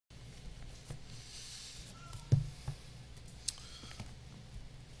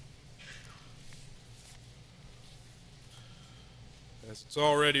As it's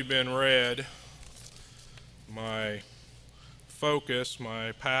already been read, my focus,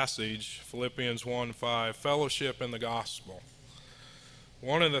 my passage, Philippians 1:5, fellowship in the gospel.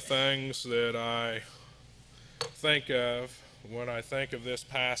 One of the things that I think of when I think of this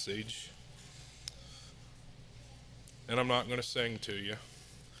passage, and I'm not going to sing to you.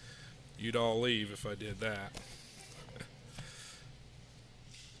 You'd all leave if I did that.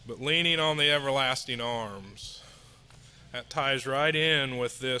 But leaning on the everlasting arms. That ties right in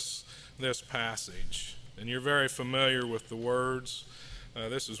with this passage. And you're very familiar with the words.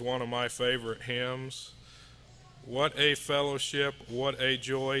 This is one of my favorite hymns. What a fellowship, what a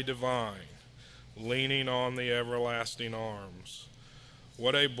joy divine, leaning on the everlasting arms.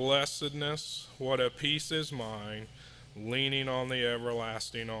 What a blessedness, what a peace is mine, leaning on the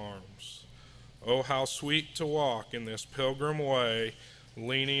everlasting arms. Oh, how sweet to walk in this pilgrim way,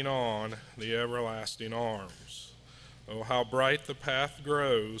 leaning on the everlasting arms. Oh, how bright the path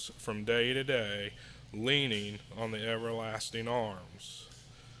grows from day to day, leaning on the everlasting arms.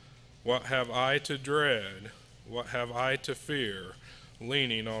 What have I to dread? What have I to fear?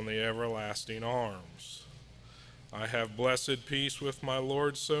 Leaning on the everlasting arms. I have blessed peace with my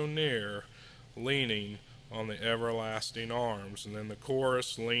Lord so near, leaning on the everlasting arms. And then the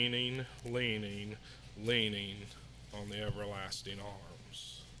chorus, leaning, leaning, leaning on the everlasting arms.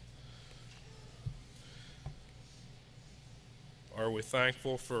 Are we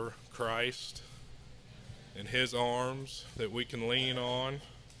thankful for Christ and His arms that we can lean on?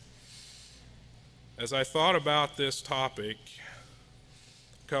 As I thought about this topic,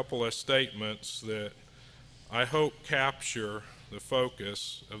 a couple of statements that I hope capture the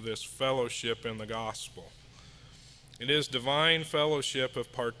focus of this fellowship in the gospel. It is divine fellowship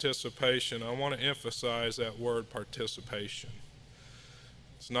of participation. I want to emphasize that word participation.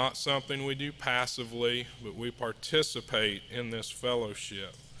 It's not something we do passively, but we participate in this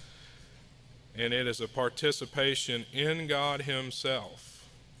fellowship. And it is a participation in God Himself.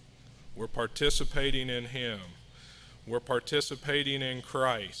 We're participating in Him. We're participating in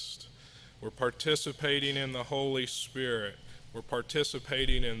Christ. We're participating in the Holy Spirit. We're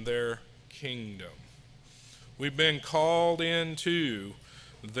participating in their kingdom. We've been called into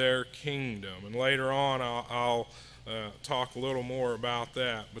their kingdom. And later on I'll talk a little more about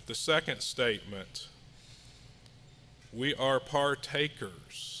that. But the second statement, we are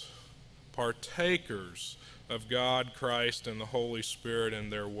partakers of God, Christ, and the Holy Spirit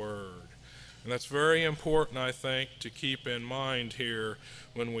and their Word. And that's very important, I think, to keep in mind here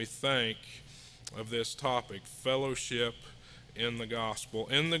when we think of this topic, fellowship in the gospel,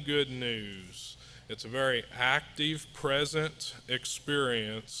 in the good news. It's a very active, present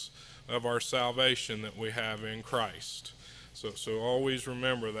experience of our salvation that we have in Christ. So always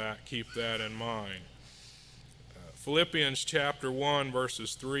remember that, keep that in mind. Philippians chapter 1,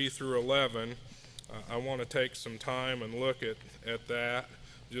 verses 3 through 11, I want to take some time and look at that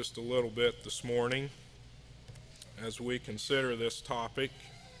just a little bit this morning as we consider this topic.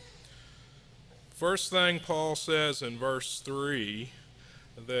 First thing Paul says in verse 3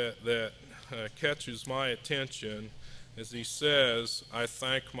 that catches my attention as he says, I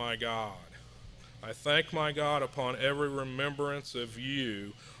thank my God. I thank my God upon every remembrance of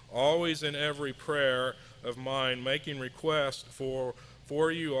you, always in every prayer of mine, making request for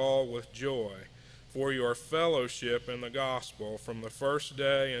you all with joy, for your fellowship in the gospel from the first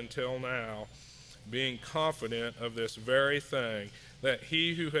day until now, being confident of this very thing, that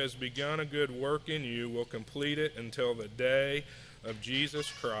he who has begun a good work in you will complete it until the day of Jesus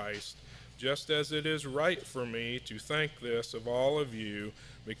Christ. Just as it is right for me to think this of all of you,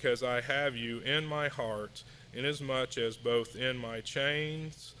 because I have you in my heart, inasmuch as both in my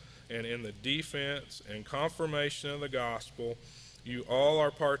chains and in the defense and confirmation of the gospel, you all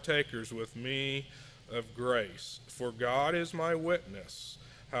are partakers with me of grace. For God is my witness,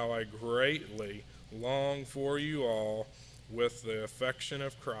 how I greatly long for you all with the affection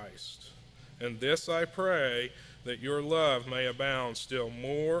of Christ. And this I pray, that your love may abound still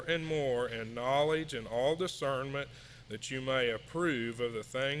more and more in knowledge and all discernment, that you may approve of the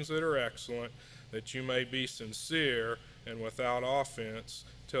things that are excellent, that you may be sincere and without offense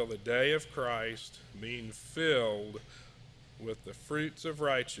till the day of Christ, being filled with the fruits of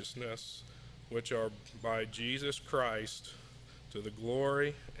righteousness, which are by Jesus Christ, to the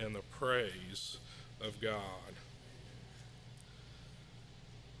glory and the praise of God.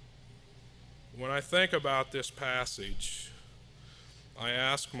 When I think about this passage, I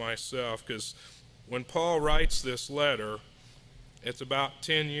ask myself, because when Paul writes this letter, It's about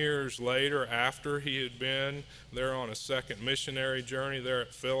 10 years later, after he had been there on a second missionary journey there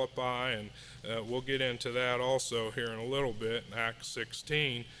at Philippi, and we'll get into that also here in a little bit in Acts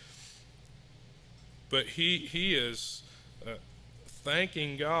 16. But he is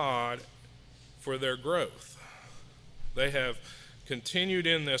thanking God for their growth. They have continued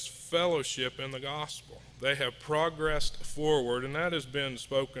in this fellowship in the gospel. They have progressed forward, and that has been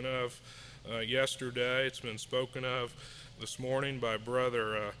spoken of yesterday. It's been spoken of this morning by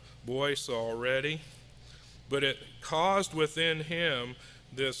Brother Boyce already. But it caused within him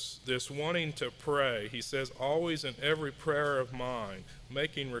this wanting to pray. He says, always in every prayer of mine,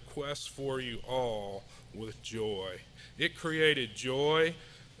 making requests for you all with joy. It created joy,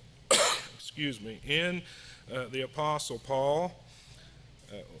 in the Apostle Paul.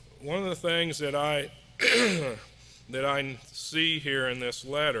 One of the things that I that I see here in this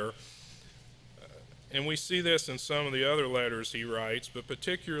letter, and we see this in some of the other letters he writes, but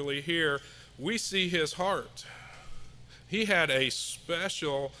particularly here, we see his heart. He had a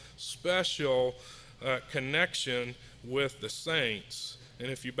special connection with the saints. And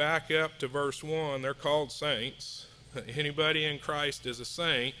if you back up to verse 1, they're called saints. Anybody in Christ is a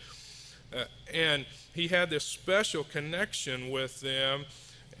saint. And he had this special connection with them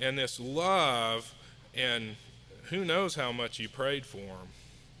and this love, and who knows how much he prayed for them.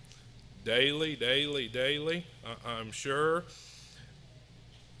 Daily, I'm sure.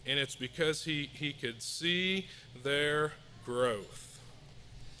 And it's because he could see their growth.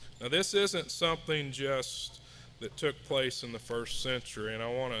 Now, this isn't something just that took place in the first century, and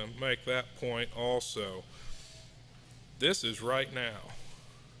I want to make that point also. This is right now.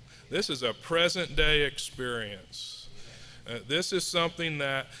 This is a present day experience. This is something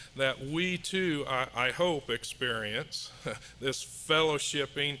that we too, I hope, experience, this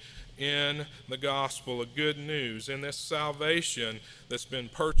fellowshipping in the gospel of good news, in this salvation that's been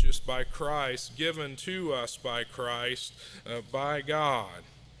purchased by Christ, given to us by Christ, by God.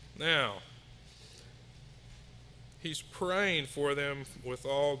 Now, he's praying for them with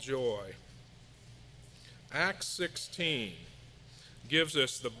all joy. Acts 16 gives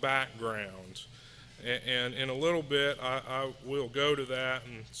us the background, and in a little bit I will go to that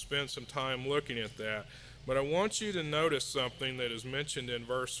and spend some time looking at that. But I want you to notice something that is mentioned in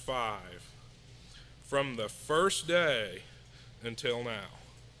verse 5. From the first day until now.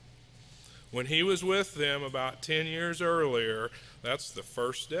 When he was with them about 10 years earlier, that's the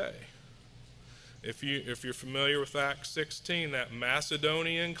first day. If you're familiar with Acts 16, that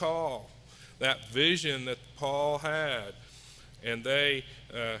Macedonian call, that vision that Paul had, and they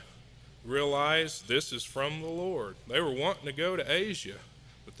realized this is from the Lord. They were wanting to go to Asia,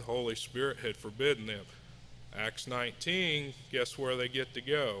 but the Holy Spirit had forbidden them. Acts 19, guess where they get to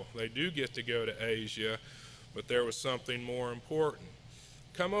go? They do get to go to Asia, but there was something more important.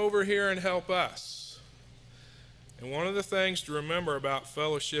 Come over here and help us. And one of the things to remember about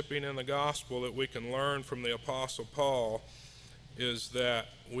fellowshipping in the gospel that we can learn from the Apostle Paul is that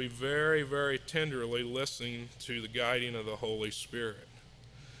we very, very tenderly listen to the guiding of the Holy Spirit.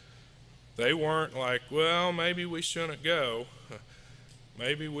 They weren't like, well, maybe we shouldn't go.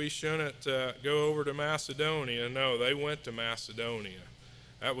 Maybe we shouldn't go over to Macedonia. No, they went to Macedonia.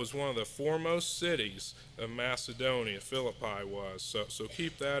 That was one of the foremost cities of Macedonia, Philippi was. So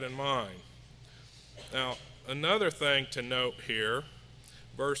keep that in mind. Now, another thing to note here,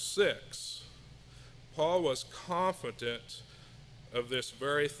 verse 6. Paul was confident of this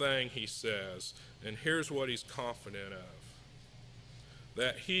very thing, he says. And here's what he's confident of.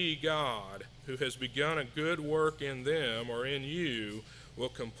 That he, God, who has begun a good work in them or in you, will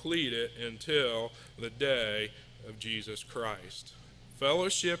complete it until the day of Jesus Christ.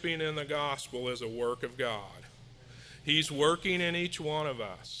 Fellowshipping in the gospel is a work of God. He's working in each one of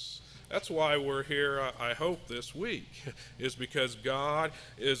us. That's why we're here, I hope, this week, is because God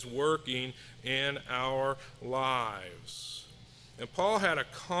is working in our lives. And Paul had a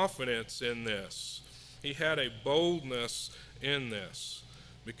confidence in this. He had a boldness in this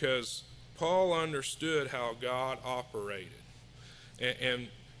because Paul understood how God operated. And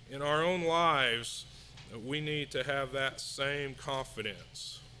in our own lives, we need to have that same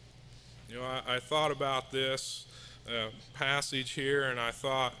confidence. You know, I thought about this passage here, and I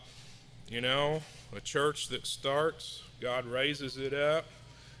thought, you know, a church that starts, God raises it up,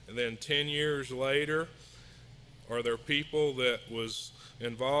 and then 10 years later, are there people that was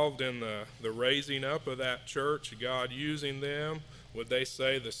involved in the raising up of that church, God using them? Would they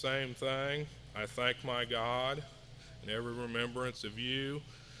say the same thing? I thank my God in every remembrance of you,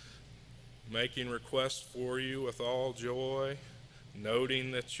 making requests for you with all joy,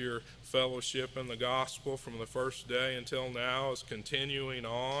 noting that your fellowship in the gospel from the first day until now is continuing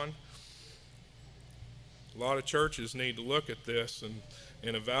on. A lot of churches need to look at this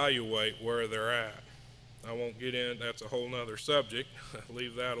and evaluate where they're at. I won't get in, that's a whole nother subject.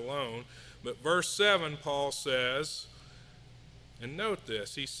 Leave that alone. But verse 7, Paul says, and note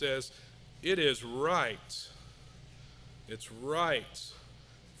this, he says, it is right. It's right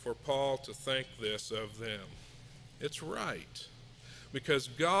for Paul to think this of them. It's right. Because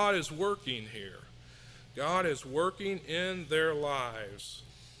God is working here. God is working in their lives.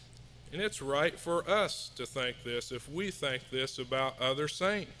 And it's right for us to think this if we think this about other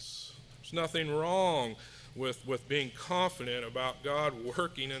saints. There's nothing wrong with being confident about God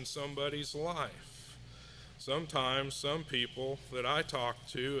working in somebody's life. Sometimes some people that I talk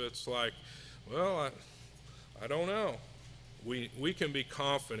to, it's like, well, I don't know. We can be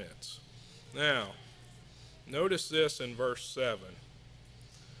confident. Now, notice this in verse 7.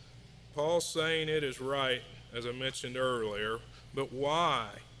 Paul's saying it is right, as I mentioned earlier, but why?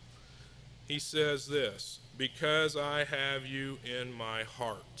 He says this, because I have you in my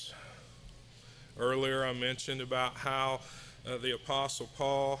heart. Earlier I mentioned about how the Apostle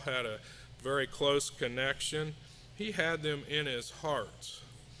Paul had a very close connection. He had them in his heart.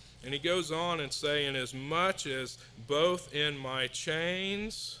 And he goes on and saying, as much as both in my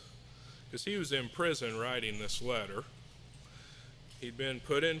chains, because he was in prison writing this letter. He'd been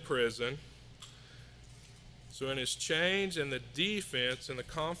put in prison. So in his chains and the defense and the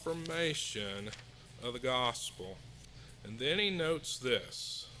confirmation of the gospel. And then he notes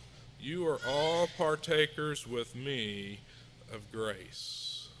this, you are all partakers with me of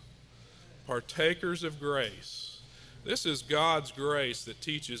grace. Partakers of grace. This is God's grace that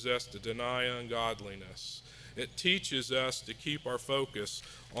teaches us to deny ungodliness. It teaches us to keep our focus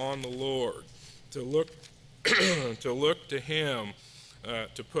on the Lord, to look to Him,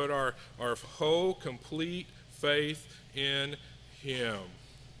 to put our whole complete faith in Him.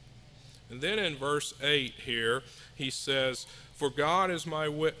 And then in verse 8 here, he says, for God is my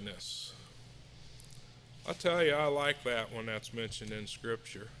witness. I'll tell you, I like that when that's mentioned in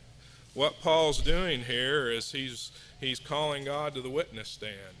Scripture. What Paul's doing here is he's calling God to the witness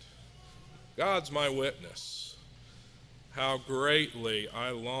stand. God's my witness. How greatly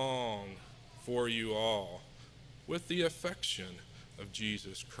I long for you all with the affection of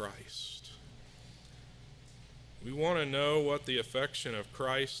Jesus Christ. We want to know what the affection of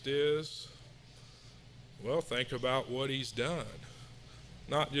Christ is. Well, think about what He's done.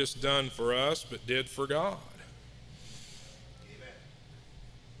 Not just done for us, but did for God.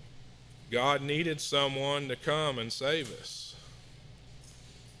 God needed someone to come and save us.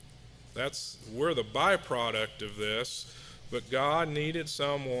 We're the byproduct of this, but God needed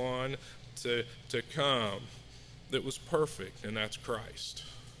someone to come that was perfect, and that's Christ.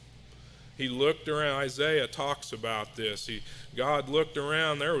 He looked around. Isaiah talks about this. God looked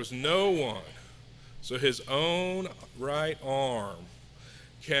around. There was no one. So His own right arm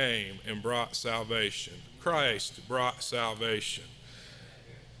came and brought salvation. Christ brought salvation.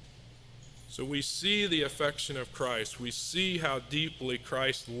 So we see the affection of Christ. We see how deeply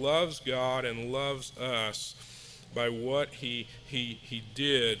Christ loves God and loves us by what He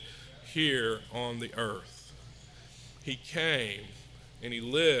did here on the earth. He came and He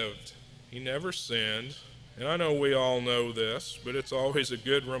lived. He never sinned. And I know we all know this, but it's always a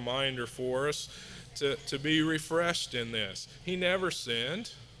good reminder for us to be refreshed in this. He never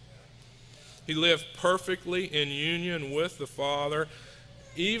sinned. He lived perfectly in union with the Father,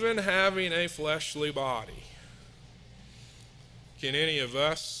 even having a fleshly body. Can any of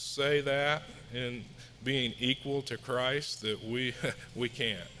us say that in being equal to Christ? That we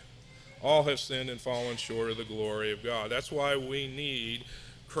can't. All have sinned and fallen short of the glory of God. That's why we need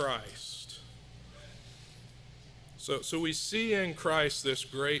Christ. So we see in Christ this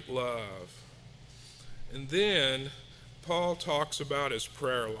great love. And then Paul talks about his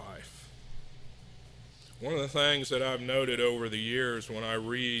prayer life. One of the things that I've noted over the years when I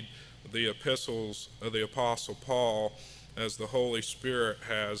read the epistles of the Apostle Paul as the Holy Spirit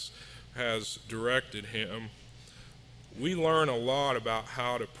has directed him, we learn a lot about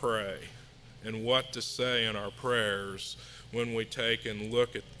how to pray and what to say in our prayers when we take and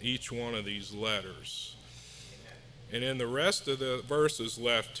look at each one of these letters. And in the rest of the verses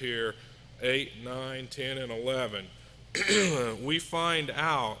left here, 8, 9, 10, and 11, we find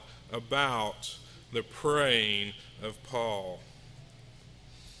out about the praying of Paul.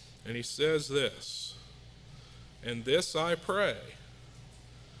 And he says this, and this I pray,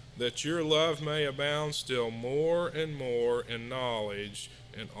 that your love may abound still more and more in knowledge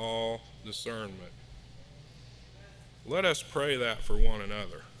and all discernment. Let us pray that for one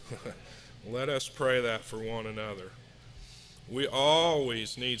another. Let us pray that for one another. We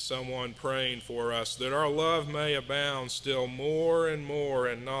always need someone praying for us, that our love may abound still more and more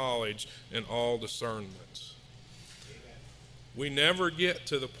in knowledge and all discernment. We never get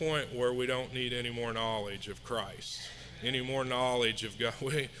to the point where we don't need any more knowledge of Christ, any more knowledge of God.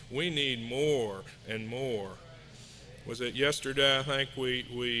 We need more and more. Was it yesterday, I think,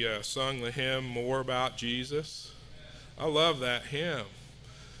 we sung the hymn, More About Jesus? I love that hymn.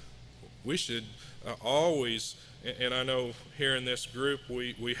 We should always, and I know here in this group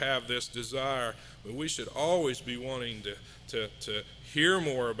we have this desire, but we should always be wanting to hear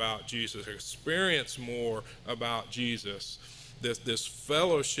more about Jesus, experience more about Jesus. This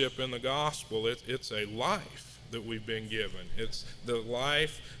fellowship in the gospel, it's a life that we've been given. It's the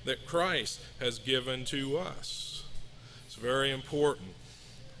life that Christ has given to us. It's very important.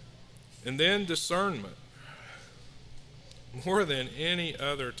 And then discernment. More than any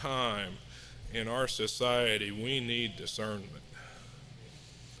other time in our society, we need discernment.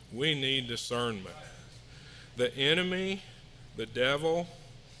 We need discernment. The enemy, the devil,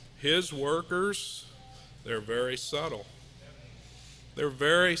 his workers, they're very subtle. They're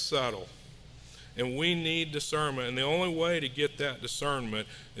very subtle. And we need discernment. And the only way to get that discernment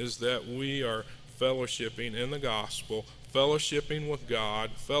is that we are fellowshipping in the gospel, fellowshipping with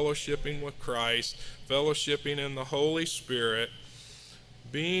God, fellowshipping with Christ, fellowshipping in the Holy Spirit,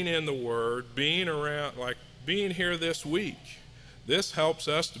 being in the Word, being around, like being here this week. This helps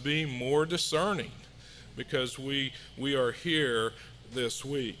us to be more discerning because we are here this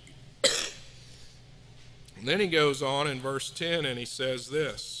week. And then he goes on in verse 10 and he says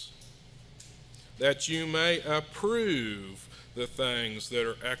this, that you may approve the things that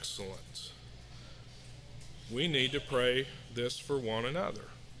are excellent. We need to pray this for one another.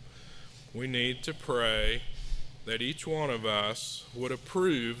 We need to pray that each one of us would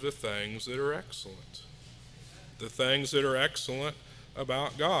approve the things that are excellent. The things that are excellent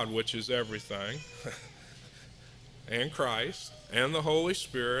about God, which is everything, and Christ, and the Holy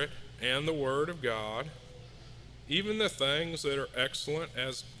Spirit, and the Word of God. Even the things that are excellent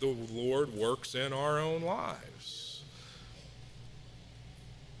as the Lord works in our own lives.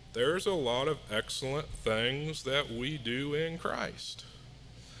 There's a lot of excellent things that we do in Christ.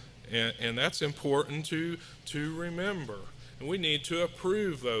 And that's important to remember. And we need to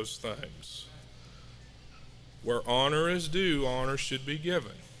approve those things. Where honor is due, honor should be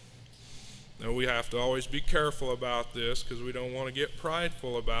given. Now we have to always be careful about this because we don't want to get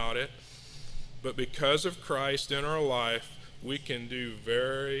prideful about it. But because of Christ in our life, we can do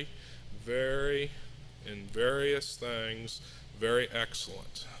very, very, in various things, very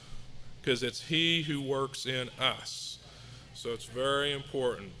excellent. Because it's He who works in us. So it's very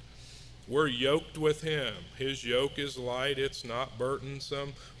important. We're yoked with Him. His yoke is light. It's not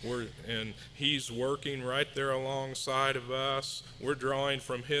burdensome. And He's working right there alongside of us. We're drawing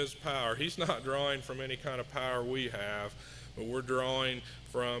from His power. He's not drawing from any kind of power we have, but we're drawing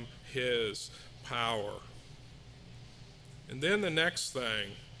from His power. And then the next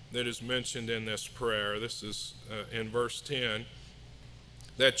thing that is mentioned in this prayer, this is in verse 10,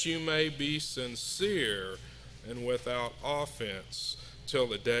 that you may be sincere and without offense till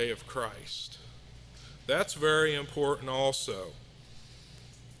the day of Christ. That's very important also.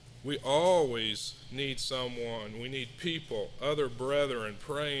 We always need someone, we need people, other brethren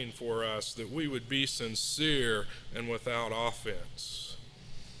praying for us that we would be sincere and without offense.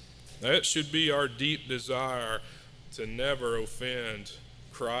 That should be our deep desire to never offend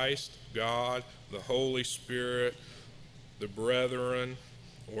Christ, God, the Holy Spirit, the brethren,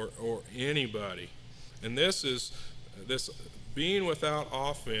 or anybody. And this being without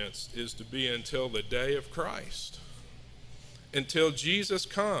offense is to be until the day of Christ, until Jesus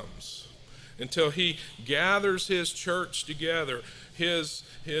comes, until He gathers His church together, His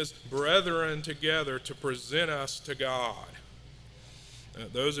brethren together to present us to God.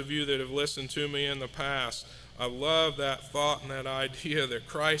 Those of you that have listened to me in the past, I love that thought and that idea that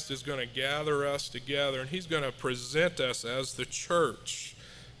Christ is going to gather us together and He's going to present us as the church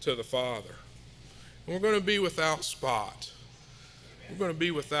to the Father. And we're going to be without spot. We're going to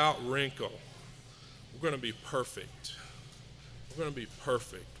be without wrinkle. We're going to be perfect. We're going to be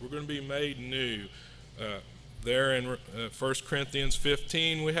perfect. We're going to be made new. There in 1 Corinthians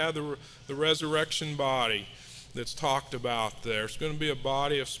 15, we have the resurrection body that's talked about there. It's going to be a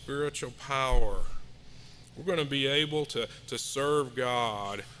body of spiritual power. We're going to be able to serve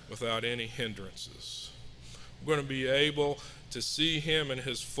God without any hindrances. We're going to be able to see Him in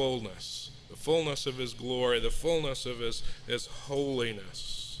His fullness, the fullness of His glory, the fullness of His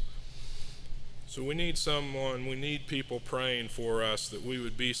holiness. So we need people praying for us that we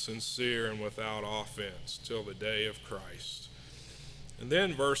would be sincere and without offense till the day of Christ. And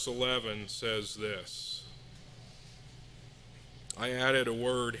then verse 11 says this. I added a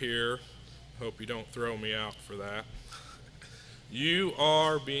word here. Hope you don't throw me out for that. You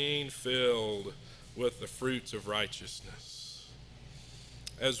are being filled with the fruits of righteousness.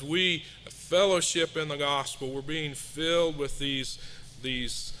 As we fellowship in the gospel, we're being filled with these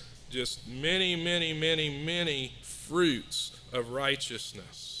just many fruits of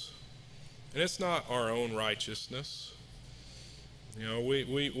righteousness. And it's not our own righteousness. You know,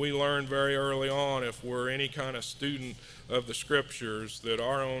 we learn very early on, if we're any kind of student of the Scriptures, that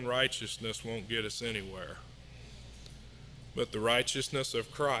our own righteousness won't get us anywhere. But the righteousness of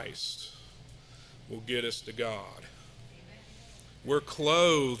Christ will get us to God. We're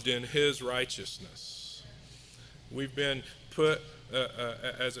clothed in His righteousness. We've been put,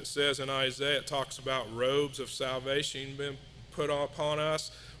 as it says in Isaiah, it talks about robes of salvation being put upon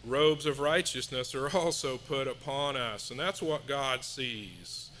us. Robes of righteousness are also put upon us. And that's what God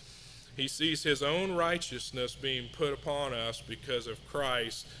sees. He sees His own righteousness being put upon us because of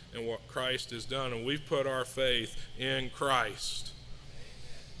Christ and what Christ has done. And we've put our faith in Christ.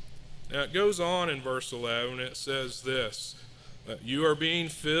 Now it goes on in verse 11. It says this. You are being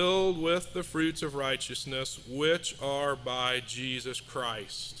filled with the fruits of righteousness, which are by Jesus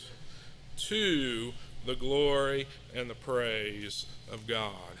Christ, to the glory and the praise of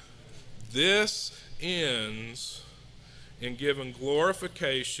God. This ends in giving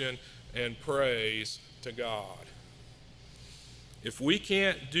glorification and praise to God. If we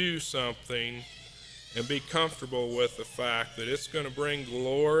can't do something and be comfortable with the fact that it's going to bring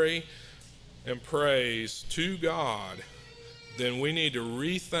glory and praise to God, then we need to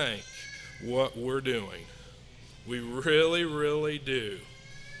rethink what we're doing. We really do.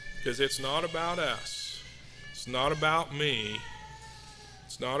 Because it's not about us. It's not about me.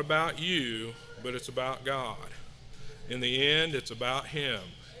 It's not about you, but it's about God. In the end, it's about Him.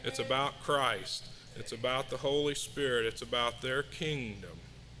 It's about Christ. It's about the Holy Spirit. It's about their kingdom.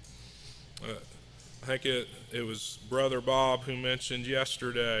 I think it was Brother Bob who mentioned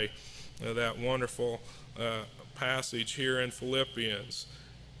yesterday that wonderful passage here in Philippians.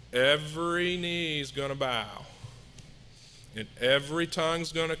 Every knee is going to bow, and every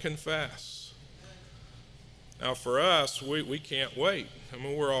tongue's going to confess. Now for us, we can't wait. I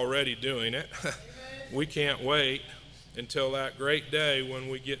mean, we're already doing it. We can't wait until that great day when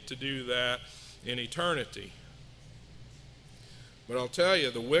we get to do that in eternity. But I'll tell you,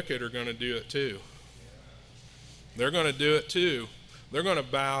 the wicked are going to do it too. They're going to do it too. They're going to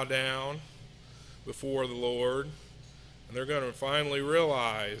bow down before the Lord, and they're going to finally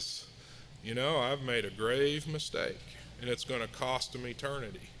realize, you know, I've made a grave mistake, and it's going to cost them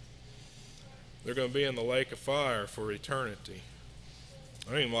eternity. They're going to be in the lake of fire for eternity.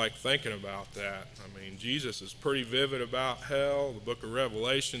 I don't even like thinking about that. I mean, Jesus is pretty vivid about hell. The book of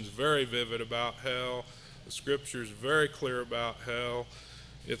Revelation is very vivid about hell. The Scripture is very clear about hell.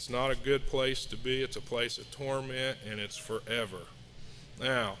 It's not a good place to be. It's a place of torment, and it's forever.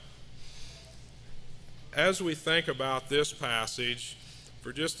 Now, as we think about this passage,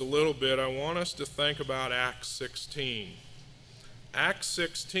 for just a little bit, I want us to think about Acts 16. Acts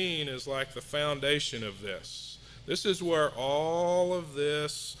 16 is like the foundation of this. This is where all of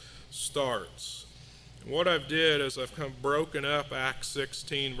this starts. And what I've did is I've kind of broken up Acts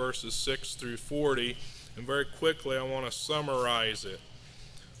 16 verses 6 through 40, and very quickly I want to summarize it.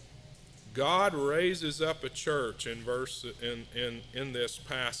 God raises up a church in this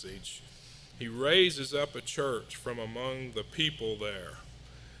passage. He raises up a church from among the people there.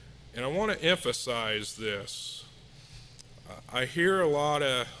 And I want to emphasize this. I hear a lot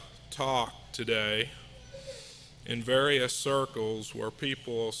of talk today in various circles where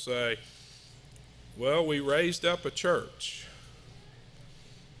people will say, well, we raised up a church.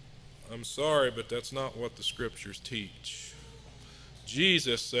 I'm sorry, but that's not what the Scriptures teach.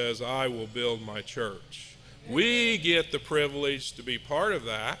 Jesus says, I will build my church. We get the privilege to be part of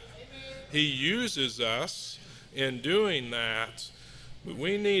that. He uses us in doing that, but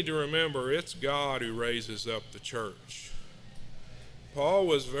we need to remember it's God who raises up the church. Paul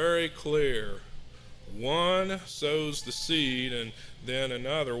was very clear. One sows the seed and then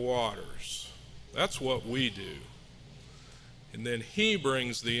another waters. That's what we do. And then He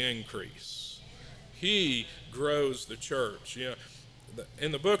brings the increase. He grows the church. You know,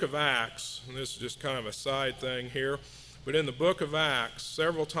 in the book of Acts, and this is just kind of a side thing here, but in the book of Acts,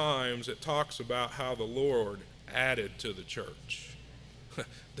 several times it talks about how the Lord added to the church.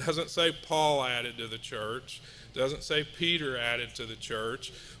 Doesn't say Paul added to the church. Doesn't say Peter added to the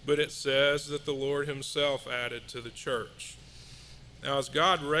church. But it says that the Lord himself added to the church. Now, as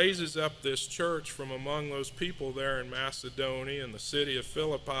God raises up this church from among those people there in Macedonia and the city of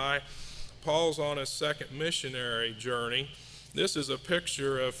Philippi, Paul's on his second missionary journey. This is a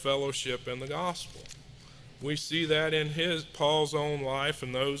picture of fellowship in the gospel. We see that in Paul's own life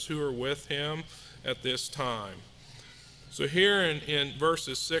and those who are with him at this time. So here in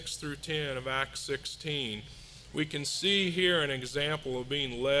verses 6 through 10 of Acts 16, we can see here an example of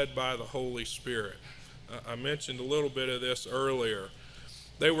being led by the Holy Spirit. I mentioned a little bit of this earlier.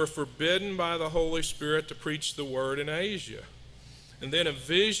 They were forbidden by the Holy Spirit to preach the word in Asia. And then a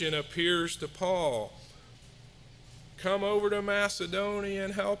vision appears to Paul. Come over to Macedonia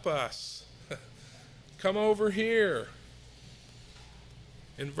and help us. Come over here.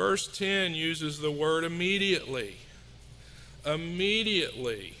 And verse 10 uses the word immediately.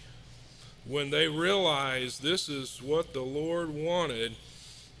 Immediately, when they realized this is what the Lord wanted,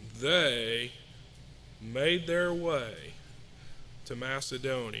 they made their way to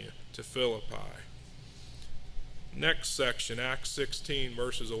Macedonia, to Philippi. Next section, Acts 16,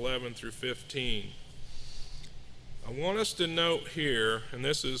 verses 11 through 15. I want us to note here, and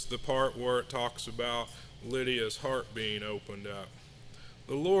this is the part where it talks about Lydia's heart being opened up.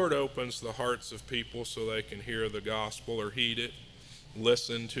 The Lord opens the hearts of people so they can hear the gospel or heed it,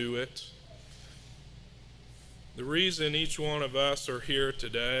 listen to it. The reason each one of us are here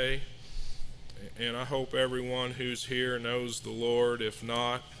today, and I hope everyone who's here knows the Lord. If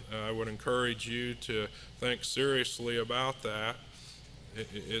not, I would encourage you to think seriously about that.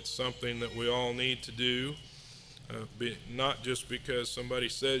 It's something that we all need to do, not just because somebody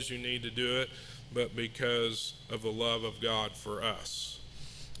says you need to do it, but because of the love of God for us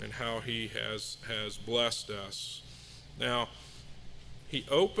and how he has blessed us. Now, he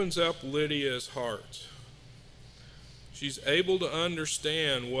opens up Lydia's heart. She's able to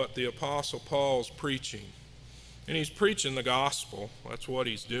understand what the Apostle Paul's preaching. And he's preaching the gospel. That's what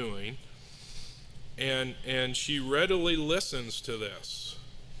he's doing. And she readily listens to this.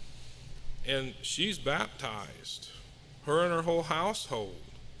 And she's baptized. Her and her whole household.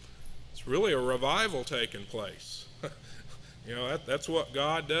 It's really a revival taking place. You know, that's what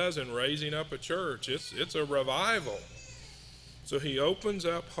God does in raising up a church. It's a revival. So he opens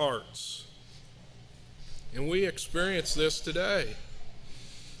up hearts. And we experience this today.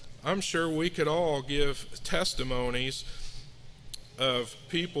 I'm sure we could all give testimonies of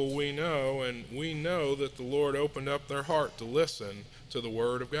people we know, and we know that the Lord opened up their heart to listen to the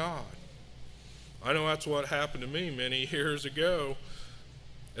Word of God. I know that's what happened to me many years ago.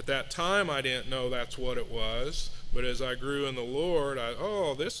 At that time, I didn't know that's what it was, but as I grew in the Lord,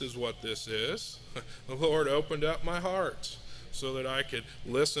 this is what this is. The Lord opened up my heart so that I could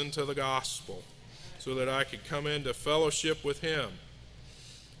listen to the gospel, so that I could come into fellowship with him.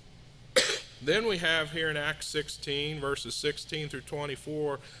 Then we have here in Acts 16, verses 16 through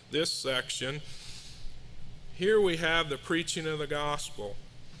 24, this section. Here we have the preaching of the gospel,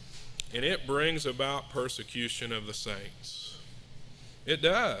 and it brings about persecution of the saints. It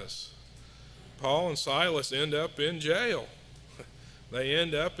does. Paul and Silas end up in jail. They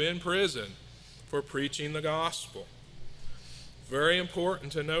end up in prison for preaching the gospel. Very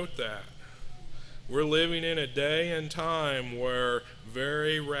important to note that. We're living in a day and time where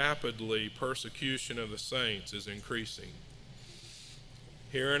very rapidly persecution of the saints is increasing.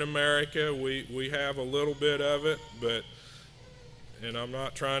 Here in America, we have a little bit of it, and I'm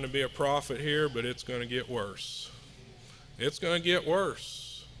not trying to be a prophet here, but it's going to get worse. It's going to get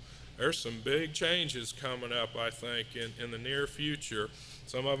worse. There's some big changes coming up, I think, in the near future.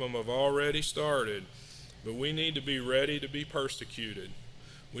 Some of them have already started, but we need to be ready to be persecuted.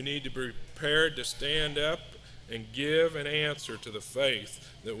 We need to be prepared to stand up and give an answer to the faith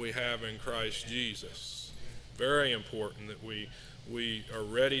that we have in Christ Jesus. Very important that we are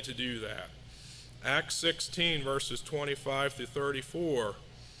ready to do that. Acts 16, verses 25 through 34.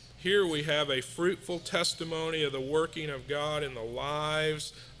 Here we have a fruitful testimony of the working of God in the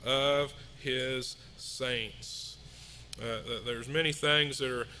lives of his saints. There's many things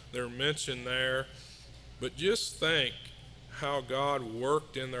that are mentioned there, but just think how God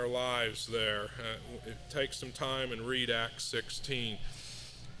worked in their lives there. Take some time and read Acts 16.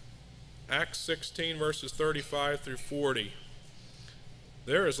 Acts 16, verses 35 through 40.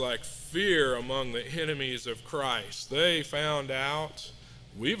 There is like fear among the enemies of Christ. They found out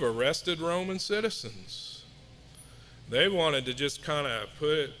we've arrested Roman citizens. They wanted to just kind of put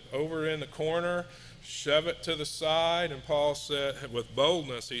it over in the corner, shove it to the side, and Paul said, with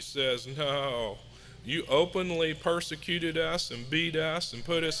boldness, he says, no, You openly persecuted us and beat us and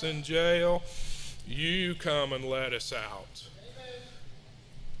put us in jail. You come and let us out.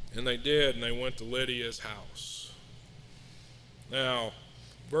 And they did, and they went to Lydia's house. Now,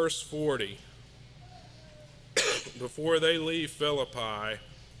 verse 40. Before they leave Philippi,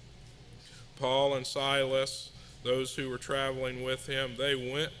 Paul and Silas, those who were traveling with him, they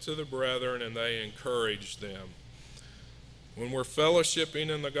went to the brethren and they encouraged them. When we're fellowshipping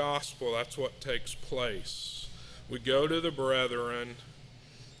in the gospel, that's what takes place. We go to the brethren,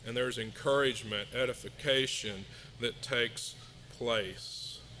 and there's encouragement, edification that takes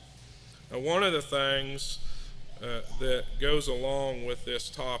place. Now, one of the things that goes along with this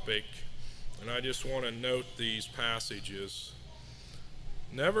topic, and I just want to note these passages.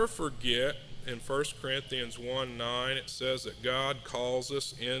 Never forget, in 1 Corinthians 1:9, it says that God calls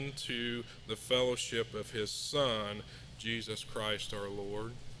us into the fellowship of his Son, Jesus Christ our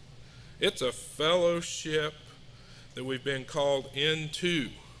Lord. It's a fellowship that we've been called into.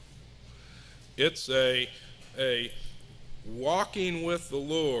 It's a walking with the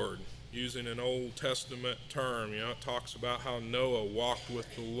Lord, using an Old Testament term. It talks about how Noah walked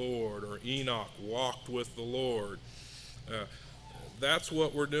with the Lord, or Enoch walked with the Lord. That's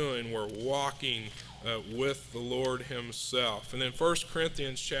what we're doing. We're walking with the Lord himself. And then 1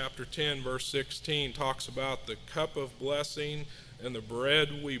 Corinthians chapter 10, verse 16 talks about the cup of blessing and the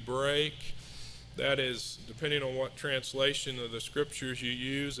bread we break. That is, depending on what translation of the scriptures you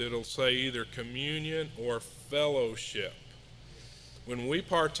use, it'll say either communion or fellowship. When we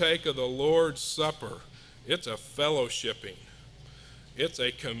partake of the Lord's Supper, it's a fellowshipping. It's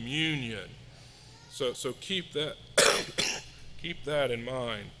a communion. So keep that keep that in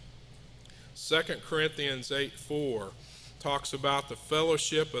mind. 2 Corinthians 8:4 talks about the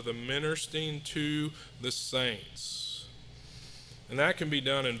fellowship of the ministering to the saints. And that can be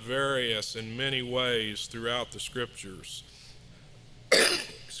done in many ways throughout the scriptures.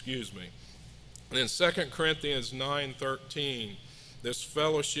 Excuse me. And in 2 Corinthians 9:13, this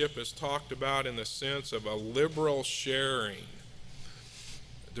fellowship is talked about in the sense of a liberal sharing,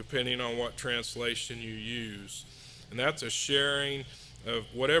 depending on what translation you use. And that's a sharing of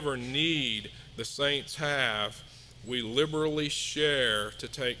whatever need the saints have. We liberally share to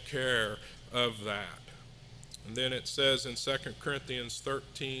take care of that. And then it says in 2 Corinthians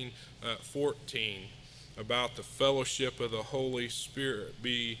 13:14 about the fellowship of the Holy Spirit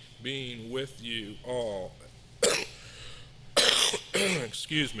being with you all.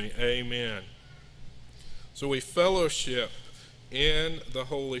 Excuse me. Amen. So we fellowship in the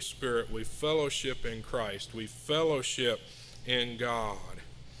Holy Spirit. We fellowship in Christ. We fellowship in God.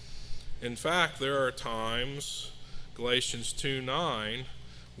 In fact, there are times, Galatians 2:9,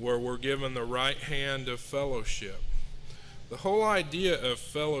 where we're given the right hand of fellowship. The whole idea of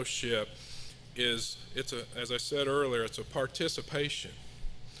fellowship is, as I said earlier, it's a participation.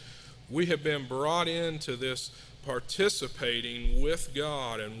 We have been brought into this participating with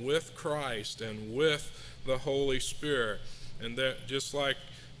God and with Christ and with the Holy Spirit. And that just like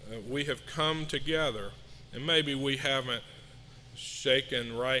we have come together, and maybe we haven't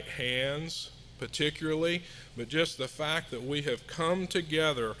shaken right hands particularly, but just the fact that we have come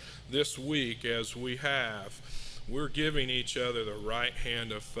together this week as we have, we're giving each other the right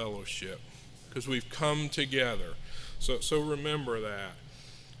hand of fellowship because we've come together. So remember that.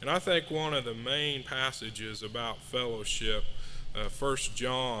 And I think one of the main passages about fellowship, 1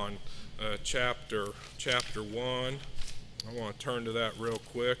 John chapter 1, I want to turn to that real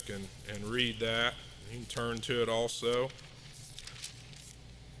quick and read that. You can turn to it also.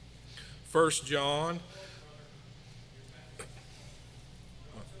 1 John.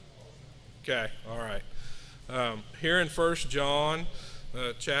 Okay, all right. Here in 1 John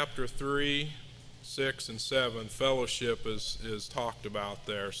chapter 3, 6, and 7, fellowship is talked about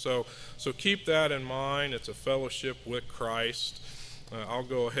there. So keep that in mind. It's a fellowship with Christ. I'll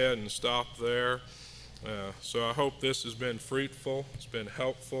go ahead and stop there. So I hope this has been fruitful. It's been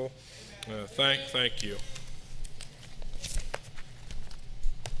helpful. Thank you.